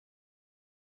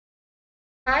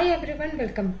Hi everyone,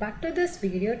 welcome back to this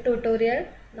video tutorial.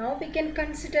 Now we can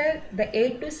consider the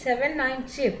 8279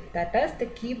 chip, that is the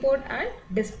keyboard and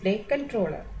display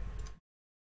controller.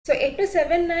 So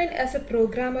 8279 is a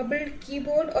programmable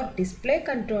keyboard or display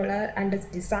controller and is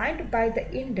designed by the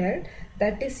Intel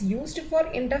that is used for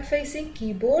interfacing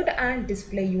keyboard and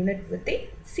display unit with the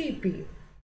CPU.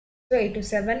 So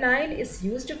 8279 is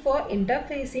used for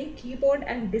interfacing keyboard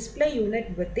and display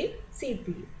unit with the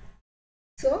CPU.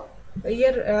 So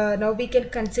here now we can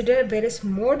consider various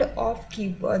mode of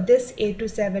keyboard this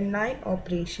 8279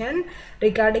 operation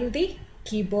regarding the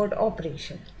keyboard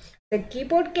operation. The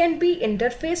keyboard can be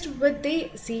interfaced with the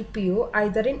CPU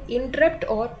either in interrupt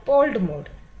or hold mode.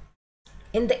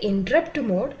 In the interrupt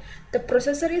mode, the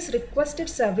processor is requested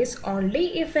service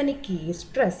only if any key is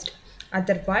pressed.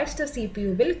 Otherwise, the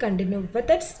CPU will continue with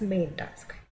its main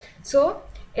task. So,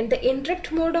 in the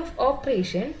interrupt mode of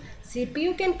operation,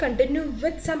 CPU can continue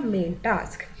with some main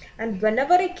task, and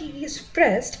whenever a key is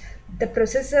pressed, the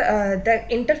processor, the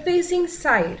interfacing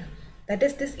side, that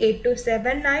is this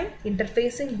 8279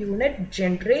 interfacing unit,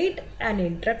 generate an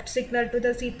interrupt signal to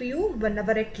the CPU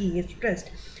whenever a key is pressed.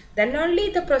 Then only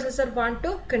the processor want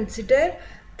to consider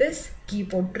this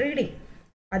keyboard reading.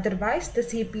 Otherwise, the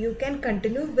CPU can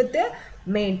continue with the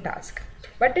main task.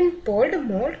 But in hold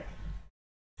mode,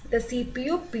 the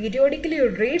CPU periodically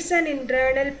reads an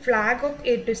internal flag of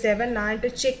 8279 to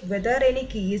check whether any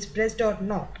key is pressed or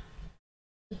not.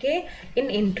 Okay, in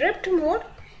interrupt mode,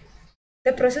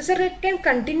 the processor can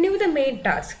continue the main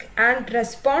task and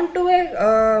respond to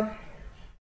a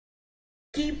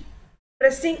key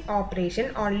pressing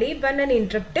operation only when an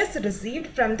interrupt is received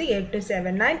from the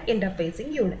 8279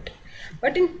 interfacing unit.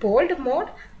 But in hold mode,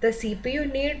 the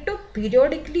CPU need to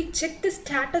periodically check the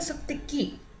status of the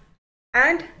key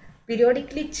and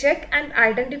periodically check and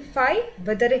identify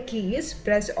whether a key is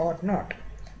pressed or not.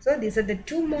 So these are the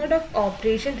two modes of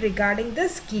operation regarding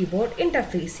this keyboard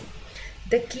interfacing.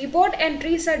 The keyboard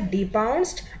entries are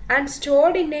debounced and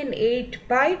stored in an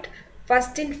 8-byte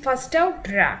first in first out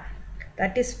RAM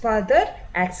that is further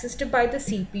accessed by the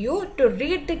CPU to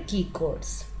read the key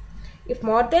codes. If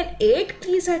more than 8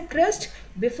 keys are pressed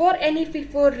before any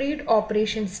FIFO read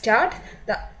operation start,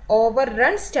 the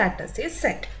overrun status is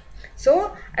set.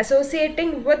 So,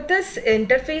 associating with this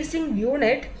interfacing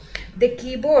unit, the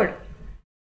keyboard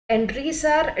entries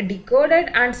are decoded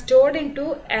and stored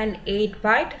into an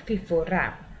 8-byte FIFO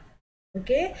RAM.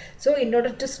 Okay, so in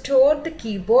order to store the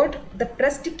keyboard, the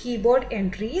pressed keyboard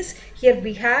entries, here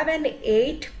we have an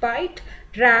 8-byte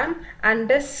RAM and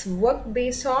this work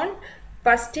based on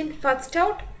first in first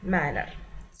out manner.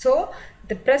 So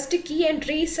the pressed key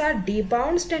entries are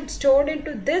debounced and stored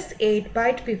into this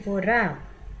 8-byte FIFO RAM,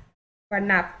 one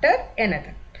after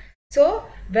another. So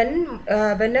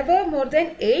whenever more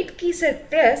than 8 keys are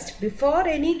pressed before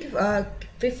any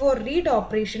FIFO read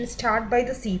operation start by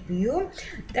the CPU,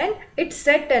 then it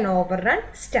set an overrun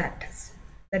status.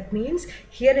 That means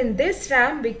here in this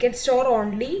RAM we can store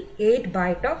only 8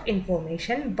 byte of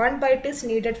information. 1 byte is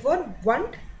needed for one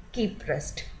key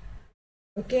pressed.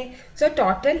 Okay, so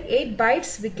total 8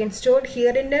 bytes we can store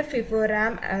here in a FIFO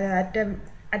RAM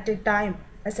at a time.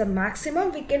 As a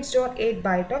maximum we can store 8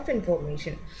 byte of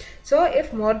information. So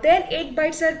if more than 8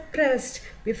 bytes are pressed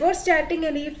before starting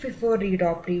any FIFO read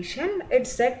operation, it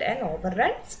set an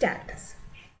overrun status.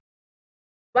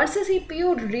 Once the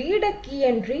CPU read a key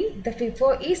entry, the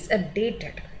FIFO is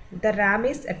updated. The RAM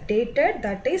is updated,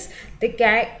 that is the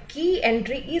key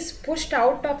entry is pushed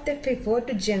out of the FIFO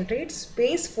to generate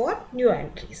space for new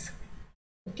entries.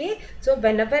 Okay, so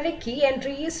whenever a key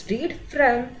entry is read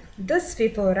from this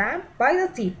FIFO RAM by the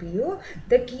CPU,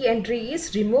 the key entry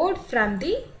is removed from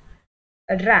the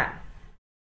RAM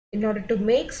in order to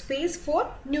make space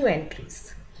for new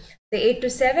entries. The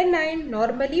 8279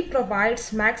 normally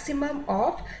provides maximum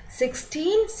of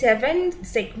 16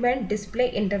 7-segment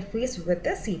display interface with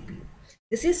the CPU.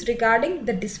 This is regarding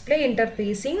the display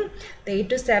interfacing. The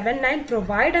 8279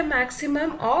 provide a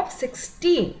maximum of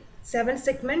 16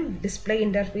 7-segment display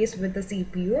interface with the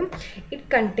CPU. It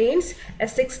contains a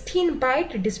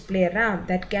 16-byte display RAM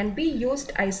that can be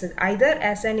used either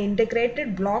as an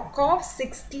integrated block of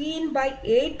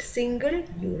 16/8 single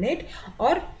unit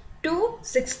or 2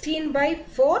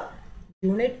 16/4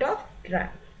 unit of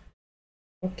RAM.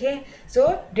 Okay,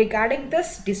 so regarding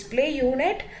this display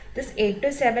unit, this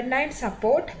 8279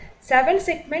 support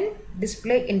 7-segment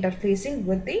display interfacing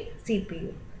with the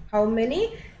CPU. How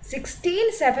many?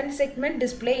 16 7-segment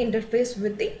display interface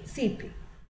with the CPU.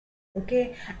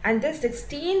 Okay, and the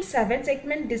 16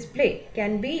 7-segment display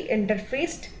can be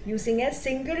interfaced using a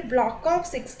single block of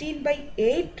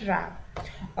 16/8 RAM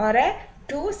or a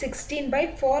 2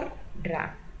 16/4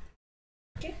 RAM.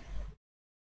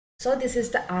 So this is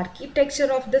the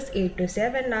architecture of this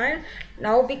 8279.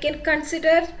 Now we can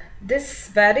consider this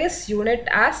various unit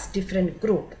as different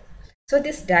group. So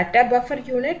this data buffer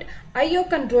unit, IO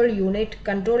control unit,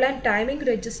 control and timing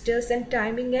registers and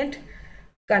timing and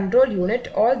control unit,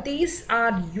 all these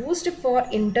are used for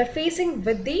interfacing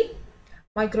with the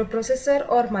microprocessor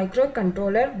or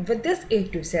microcontroller with this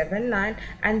 8279,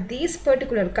 and these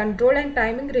particular control and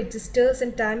timing registers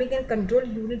and timing and control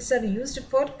units are used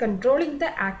for controlling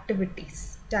the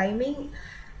activities,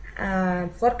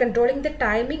 for controlling the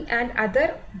timing and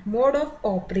other mode of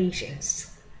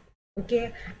operations.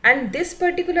 Okay, and this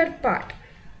particular part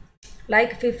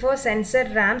like FIFO sensor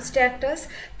RAM status,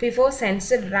 FIFO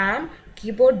sensor RAM,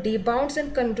 keyboard debounce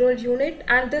and control unit,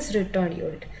 and this return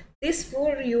unit. These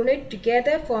four units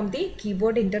together form the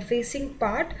keyboard interfacing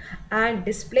part, and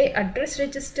display address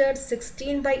register,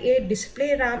 16/8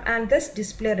 display RAM, and this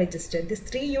display register. These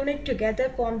three units together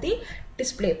form the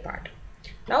display part.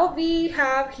 Now we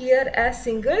have here a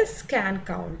single scan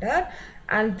counter,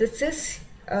 and this is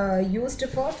used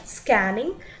for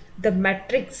scanning the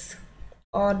metrics,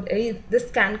 or the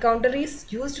scan counter is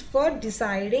used for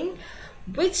deciding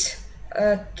which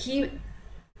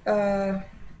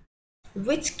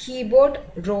keyboard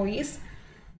row is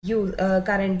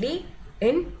currently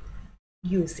in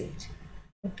usage.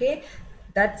 Okay,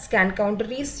 that scan counter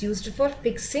is used for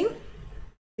fixing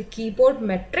the keyboard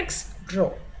metrics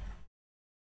row.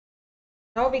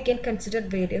 Now we can consider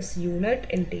various unit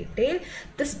in detail.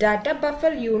 This data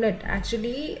buffer unit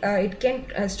actually it can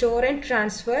store and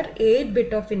transfer 8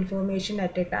 bit of information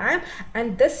at a time,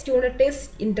 and this unit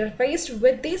is interfaced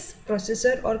with this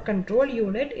processor or control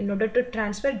unit in order to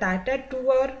transfer data to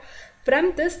or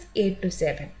from this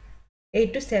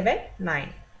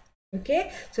 8279. Okay,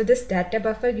 so this data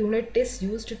buffer unit is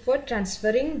used for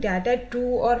transferring data to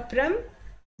or from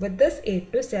with this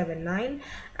 8279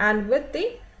 and with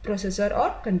the processor or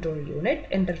control unit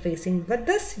interfacing with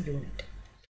this unit.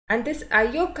 And this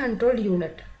IO control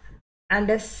unit, and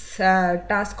this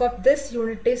task of this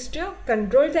unit is to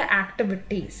control the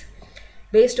activities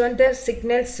based on the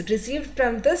signals received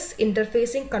from this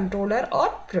interfacing controller or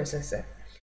processor.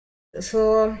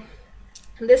 So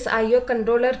this IO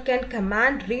controller can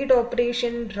command read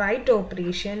operation, write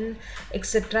operation,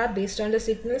 etc. based on the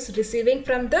signals receiving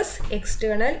from this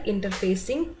external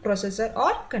interfacing processor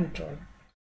or controller.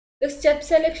 The step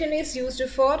selection is used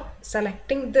for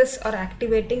selecting this or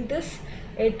activating this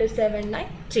 8279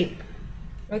 chip.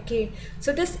 Okay,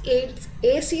 so this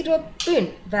A0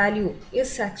 pin value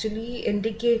is actually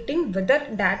indicating whether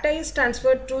data is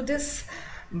transferred to this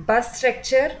bus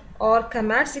structure or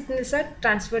command signals are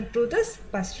transferred to this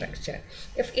bus structure.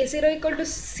 If A0 equal to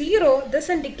 0, this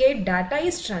indicate data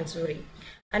is transferring,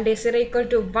 and A0 equal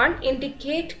to 1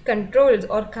 indicate controls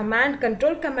or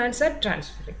control commands are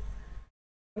transferring.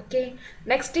 Okay,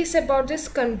 next is about this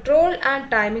control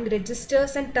and timing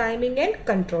registers and timing and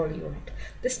control unit.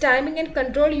 This timing and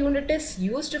control unit is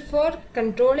used for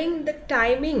controlling the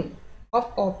timing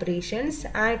of operations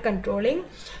and controlling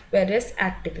various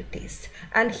activities.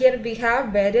 And here we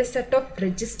have various set of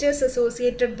registers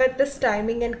associated with this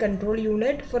timing and control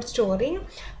unit for storing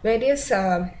various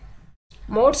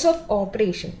modes of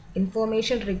operation.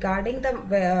 Information regarding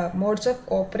the modes of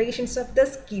operations of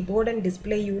this keyboard and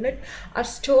display unit are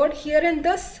stored here in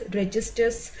this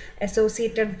registers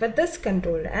associated with this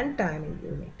control and timing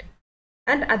unit.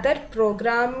 And other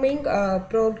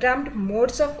programmed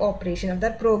modes of operation,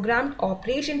 other programmed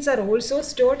operations are also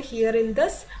stored here in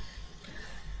this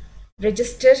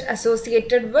register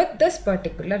associated with this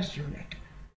particular unit.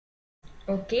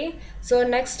 Okay, so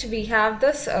next we have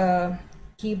this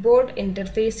keyboard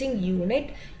interfacing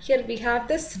unit. Here we have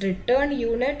this return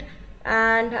unit,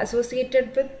 and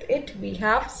associated with it we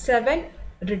have 7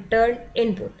 return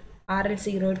input,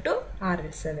 RL0 to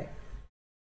RL7.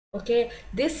 Okay,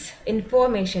 this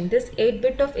information, this 8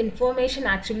 bit of information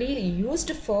actually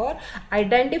used for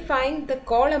identifying the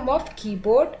column of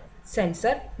keyboard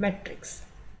sensor metrics.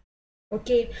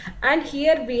 Okay, and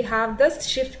here we have this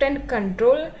shift and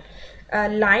control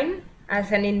line as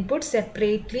an input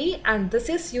separately, and this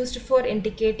is used for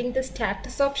indicating the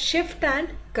status of shift and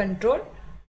control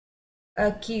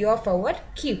key of our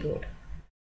keyboard.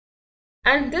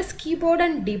 And this keyboard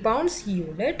and debounce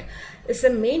unit is the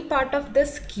main part of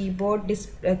this keyboard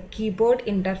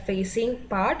interfacing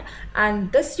part,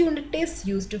 and this unit is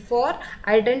used for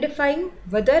identifying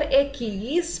whether a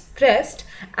key is pressed,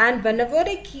 and whenever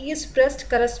a key is pressed,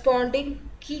 corresponding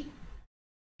key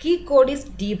code is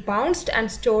debounced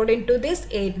and stored into this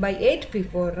 8/8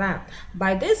 FIFO RAM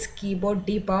by this keyboard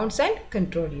debounce and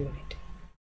control unit.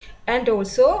 And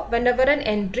also whenever an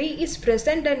entry is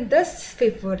present in this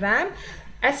FIFO RAM,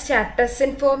 a status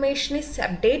information is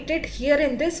updated here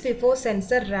in this FIFO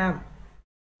sensor RAM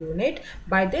unit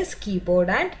by this keyboard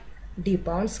and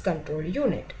debounce control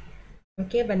unit.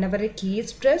 Okay, whenever a key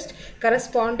is pressed,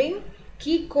 corresponding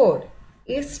key code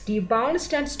is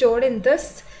debounced and stored in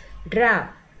this RAM,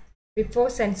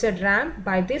 FIFO sensor RAM,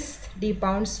 by this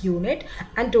debounce unit.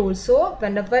 And also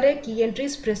whenever a key entry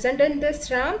is present in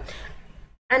this RAM,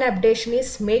 an updation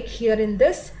is made here in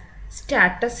this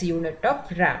status unit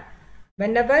of RAM.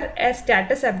 Whenever a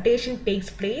status updation takes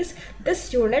place,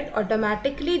 this unit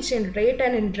automatically generates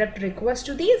an interrupt request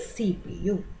to the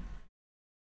CPU.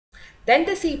 Then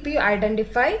the CPU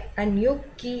identify a new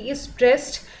key is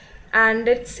pressed and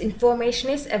its information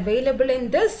is available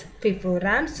in this FIFO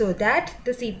RAM so that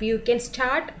the CPU can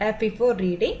start a FIFO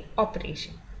reading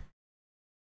operation.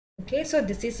 Okay, so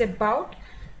this is about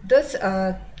this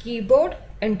keyboard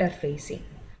interfacing.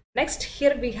 Next,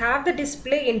 here we have the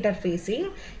display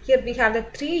interfacing. Here we have the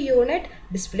 3 unit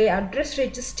display address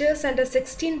registers and a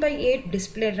 16x8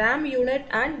 display RAM unit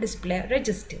and display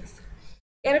registers.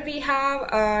 Here we have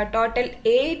total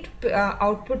 8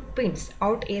 output pins,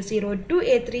 out A0 to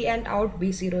A3 and out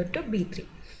B0 to B3.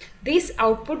 This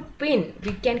output pin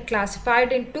we can classify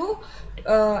it into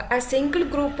a single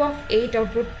group of 8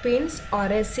 output pins or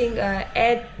a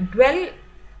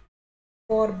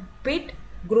 12-bit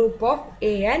group of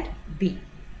A and B.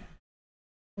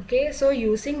 Okay, so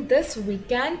using this we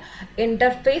can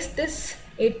interface this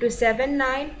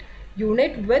 8279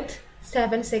 unit with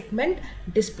 7-segment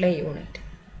display unit.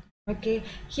 Okay,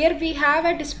 here we have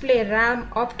a display RAM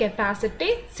of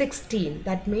capacity 16.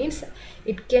 That means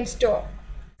it can store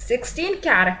 16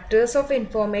 characters of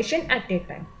information at a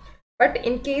time. But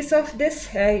in case of this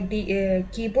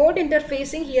keyboard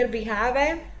interfacing, here we have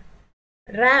a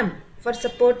RAM for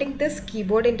supporting this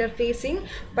keyboard interfacing,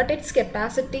 but its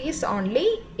capacity is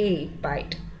only 8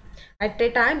 byte. At a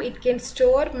time it can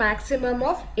store maximum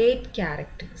of 8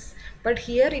 characters, but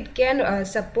here it can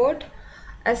support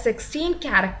a 16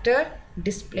 character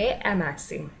display a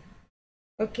maximum.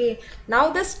 Okay, now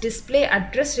this display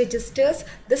address registers,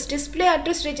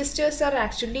 are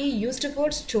actually used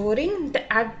for storing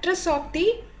the address of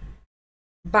the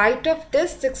byte of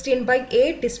this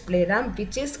 16x8 display RAM,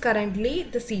 which is currently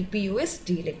the CPU is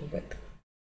dealing with.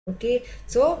 Okay,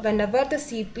 so whenever the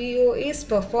CPU is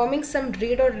performing some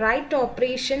read or write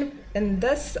operation in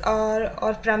this or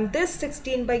from this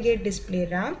 16x8 display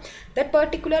RAM, that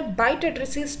particular byte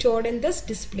address is stored in this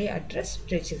display address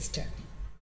register.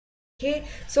 Okay,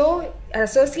 so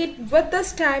associated with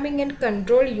this timing and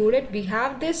control unit, we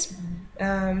have this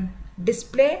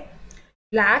display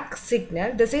black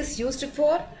signal. This is used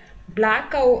for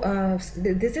blackout.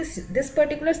 This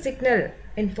particular signal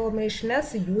information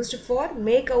is used for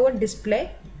make our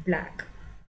display black.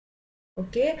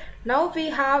 Okay, now we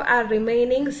have our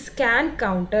remaining scan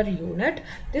counter unit.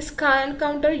 This scan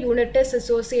counter unit is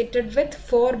associated with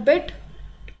 4-bit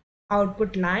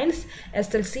output lines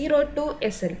SL0 to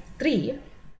SL3.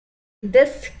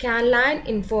 This scan line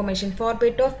information,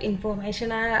 4-bit of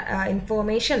information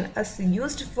is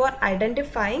used for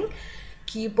identifying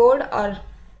keyboard or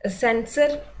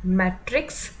sensor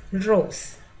matrix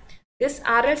rows. This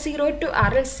RL0 to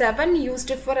RL7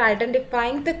 used for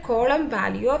identifying the column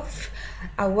value of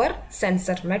our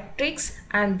sensor matrix,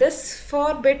 and this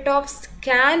 4-bit of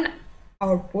scan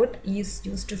output is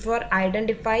used for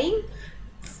identifying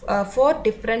 4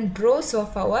 different rows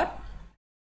of our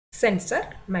sensor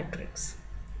matrix.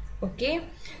 Okay,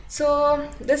 so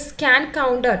this scan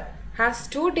counter has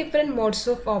 2 different modes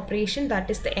of operation,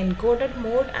 that is the encoded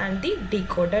mode and the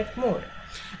decoded mode.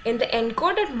 In the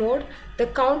encoded mode, the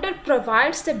counter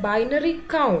provides the binary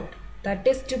count that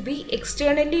is to be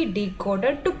externally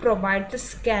decoded to provide the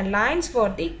scan lines for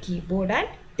the keyboard and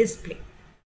display.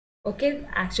 Okay,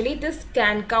 actually this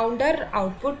scan counter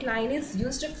output line is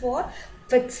used for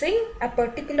fixing a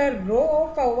particular row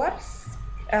of our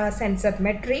sensor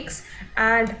matrix,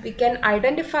 and we can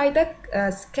identify the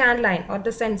scan line or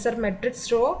the sensor matrix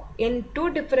row in 2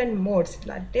 different modes,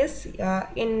 that is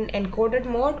in encoded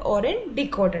mode or in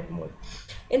decoded mode.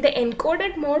 In the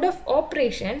encoded mode of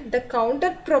operation, the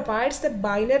counter provides the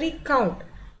binary count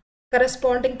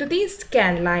corresponding to the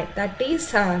scan line, that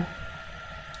is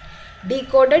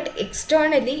decoded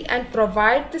externally and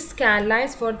provide the scan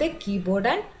lines for the keyboard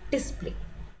and display.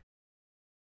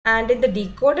 And in the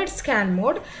decoded scan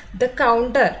mode, the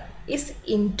counter is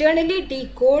internally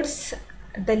decodes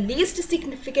the least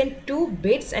significant 2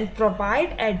 bits and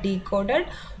provide a decoded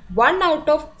 1 out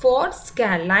of 4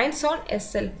 scan lines on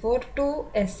SL4 to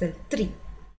SL3.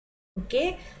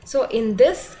 Okay, so in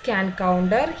this scan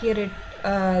counter, here it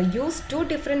use two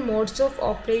different modes of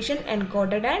operation,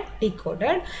 encoded and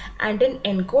decoded. And in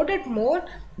encoded mode,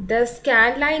 the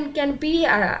scan line can be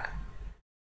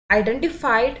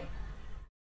identified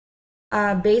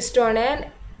based on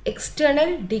an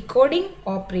external decoding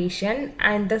operation,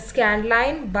 and the scan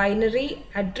line binary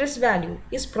address value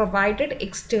is provided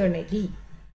externally.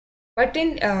 But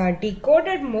in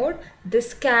decoded mode, the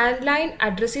scan line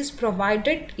address is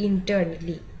provided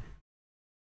internally.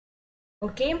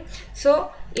 Okay,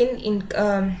 so in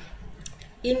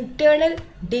internal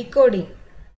decoding,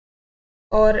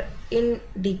 or in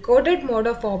decoded mode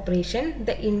of operation,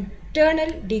 the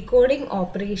internal decoding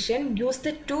operation use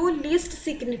the two least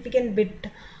significant bit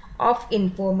of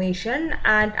information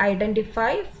and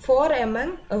identify one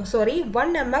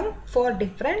among four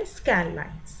different scan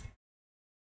lines.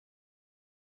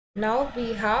 Now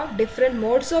we have different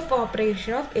modes of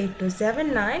operation of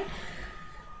 8279.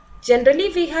 Generally,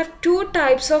 we have two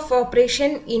types of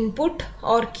operation: input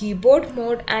or keyboard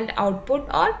mode and output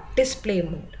or display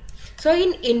mode. So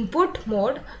in input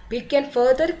mode, we can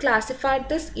further classify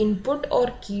this input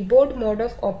or keyboard mode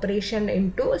of operation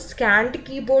into scanned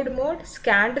keyboard mode,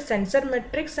 scanned sensor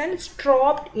matrix, and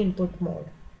stropped input mode.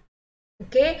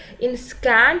 Okay, in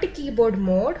scanned keyboard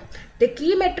mode, the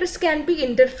key matrix can be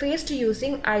interfaced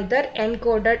using either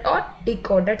encoded or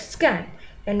decoded scan.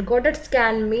 Encoded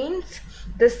scan means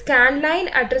the scan line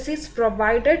address is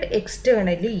provided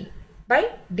externally by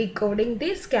decoding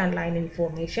the scan line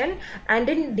information, and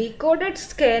in decoded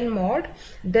scan mode,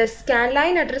 the scan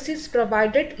line address is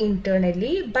provided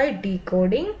internally by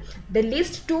decoding the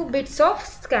least 2 bits of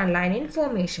scan line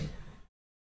information.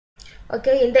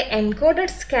 Okay, in the encoded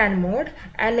scan mode,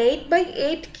 an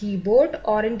 8x8 keyboard,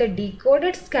 or in the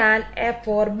decoded scan, a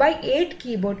 4x8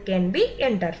 keyboard can be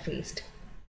interfaced.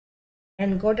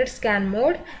 Encoded scan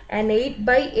mode, an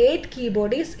 8x8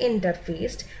 keyboard is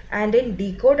interfaced, and in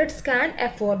decoded scan, a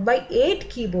 4x8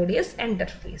 keyboard is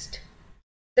interfaced.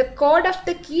 The code of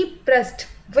the key pressed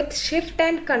with shift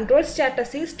and control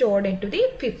status is stored into the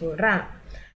FIFO RAM.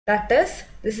 That is,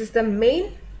 this is the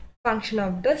main function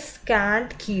of the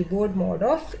scanned keyboard mode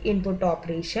of input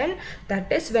operation.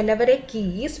 That is, whenever a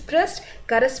key is pressed,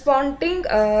 corresponding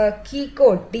key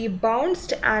code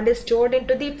debounced and is stored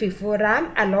into the FIFO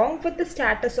RAM along with the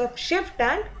status of shift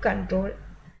and control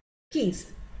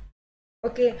keys.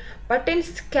 Okay, but in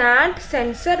scanned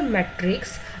sensor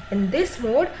matrix, in this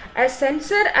mode, a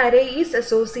sensor array is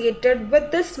associated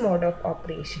with this mode of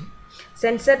operation.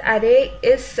 Sensor array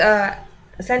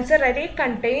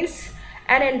contains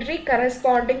an entry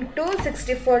corresponding to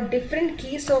 64 different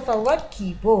keys of our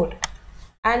keyboard,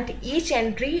 and each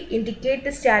entry indicates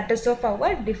the status of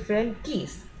our different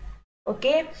keys.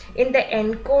 Okay, in the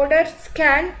encoder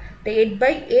scan, the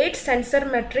 8x8 sensor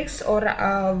matrix, or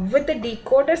with the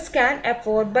decoder scan, a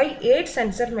 4x8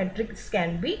 sensor matrix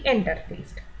can be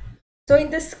interfaced. So in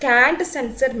the scanned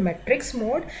sensor matrix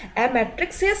mode, a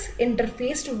matrix is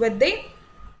interfaced with the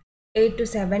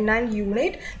 8279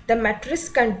 unit. The matrix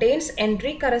contains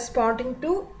entry corresponding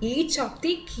to each of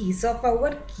the keys of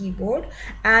our keyboard,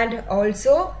 and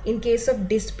also in case of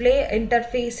display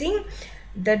interfacing,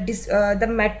 the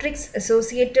matrix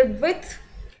associated with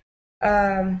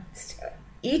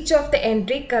each of the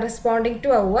entry corresponding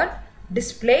to our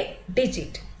display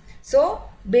digit. So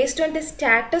based on the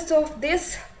status of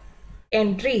this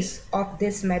entries of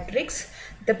this matrix,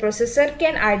 the processor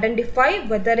can identify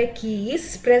whether a key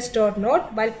is pressed or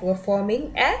not while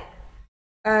performing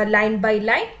a line by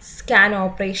line scan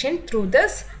operation through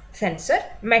this sensor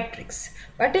matrix.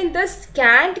 But in the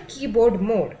scanned keyboard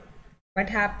mode, what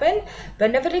happens?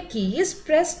 Whenever a key is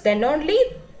pressed, then only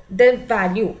the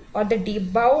value or the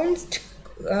debounced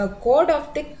code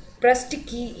of the pressed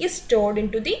key is stored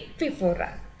into the FIFO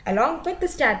RAM along with the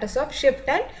status of shift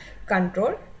and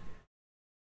control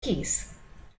keys.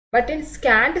 But in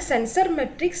scanned sensor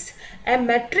matrix, a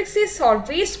matrix is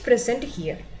always present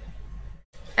here,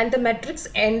 and the matrix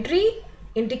entry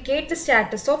indicates the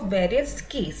status of various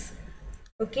keys.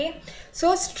 Okay,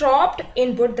 so stropped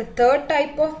input, the third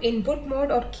type of input mode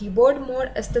or keyboard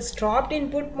mode, is the stropped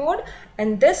input mode.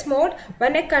 In this mode,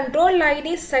 when a control line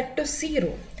is set to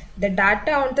 0, the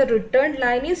data on the return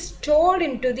line is stored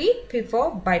into the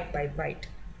FIFO byte by byte.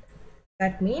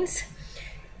 That means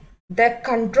the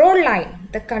control line,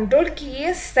 the control key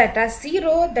is set as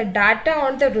 0, the data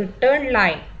on the return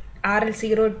line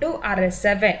RL0 to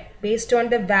RL7, based on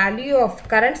the value of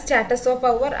current status of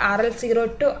our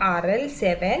RL0 to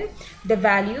RL7, the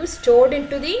value stored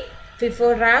into the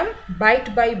FIFO RAM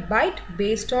byte by byte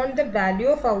based on the value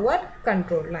of our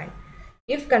control line.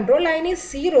 If control line is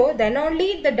 0, then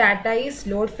only the data is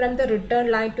loaded from the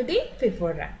return line to the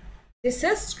FIFO RAM. This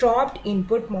is stopped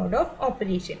input mode of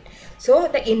operation. So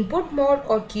the input mode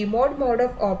or keyboard mode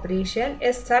of operation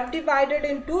is subdivided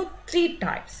into 3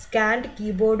 types. Scanned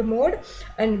keyboard mode,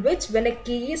 in which when a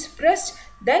key is pressed,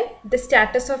 then the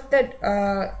status of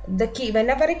the key,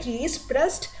 whenever a key is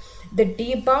pressed, the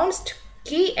debounced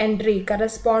key entry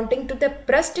corresponding to the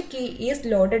pressed key is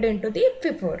loaded into the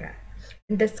FIFO RAM.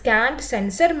 In the scanned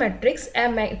sensor matrix, a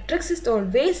matrix is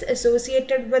always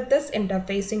associated with this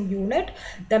interfacing unit.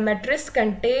 The matrix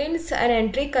contains an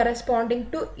entry corresponding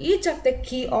to each of the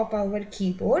key of our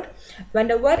keyboard.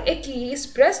 Whenever a key is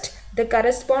pressed, the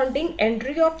corresponding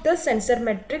entry of the sensor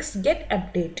matrix get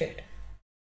updated.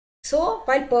 So,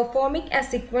 while performing a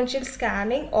sequential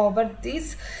scanning over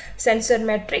this sensor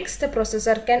matrix, the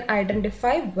processor can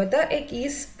identify whether a key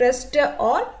is pressed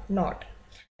or not.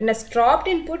 In a stopped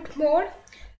input mode,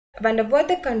 whenever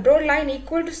the control line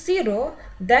equal to 0,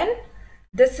 then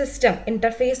the system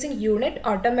interfacing unit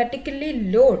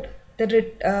automatically load the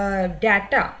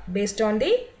data based on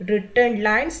the return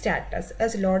line status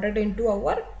as loaded into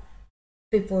our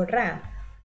FIFO RAM.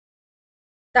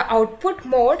 The output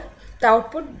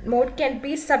mode can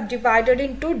be subdivided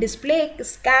into display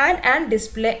scan and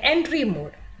display entry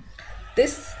mode.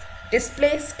 This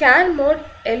display scan mode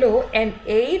allows an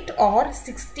 8 or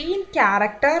 16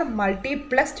 character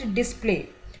multiplexed display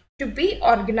to be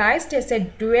organized as a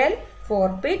dual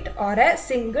 4-bit or a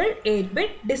single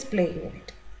 8-bit display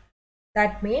unit.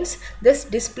 That means this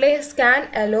display scan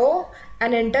allows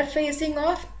an interfacing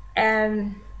of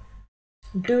an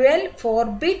dual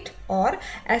 4-bit or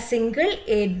a single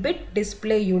 8-bit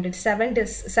display unit, 7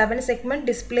 segment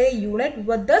display unit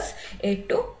with this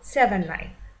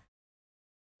 8279.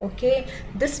 Okay,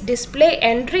 this display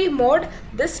entry mode,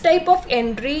 this type of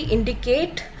entry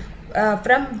indicate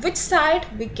from which side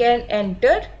we can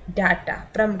enter data,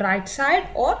 from right side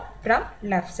or from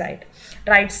left side.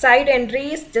 Right side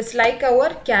entry is just like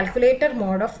our calculator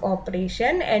mode of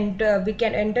operation, and we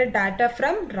can enter data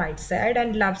from right side,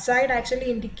 and left side actually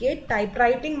indicate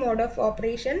typewriting mode of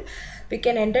operation. We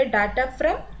can enter data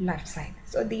from left side.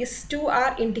 So these two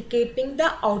are indicating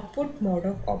the output mode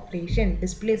of operation,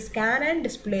 display scan and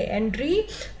display entry.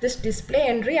 This display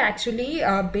entry actually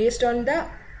based on the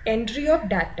entry of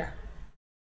data.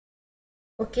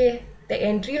 Okay, the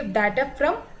entry of data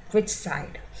from which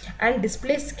side, and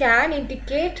display scan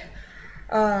indicate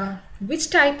which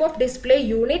type of display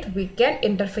unit we can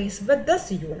interface with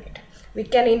this unit. We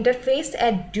can interface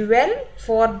a dual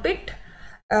 4-bit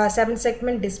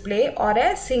 7-segment display or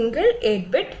a single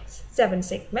 8-bit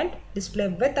 7-segment display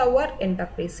with our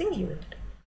interfacing unit.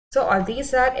 So all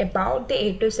these are about the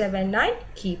 8279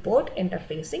 keyboard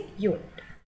interfacing unit.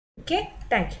 Okay,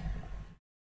 thank you.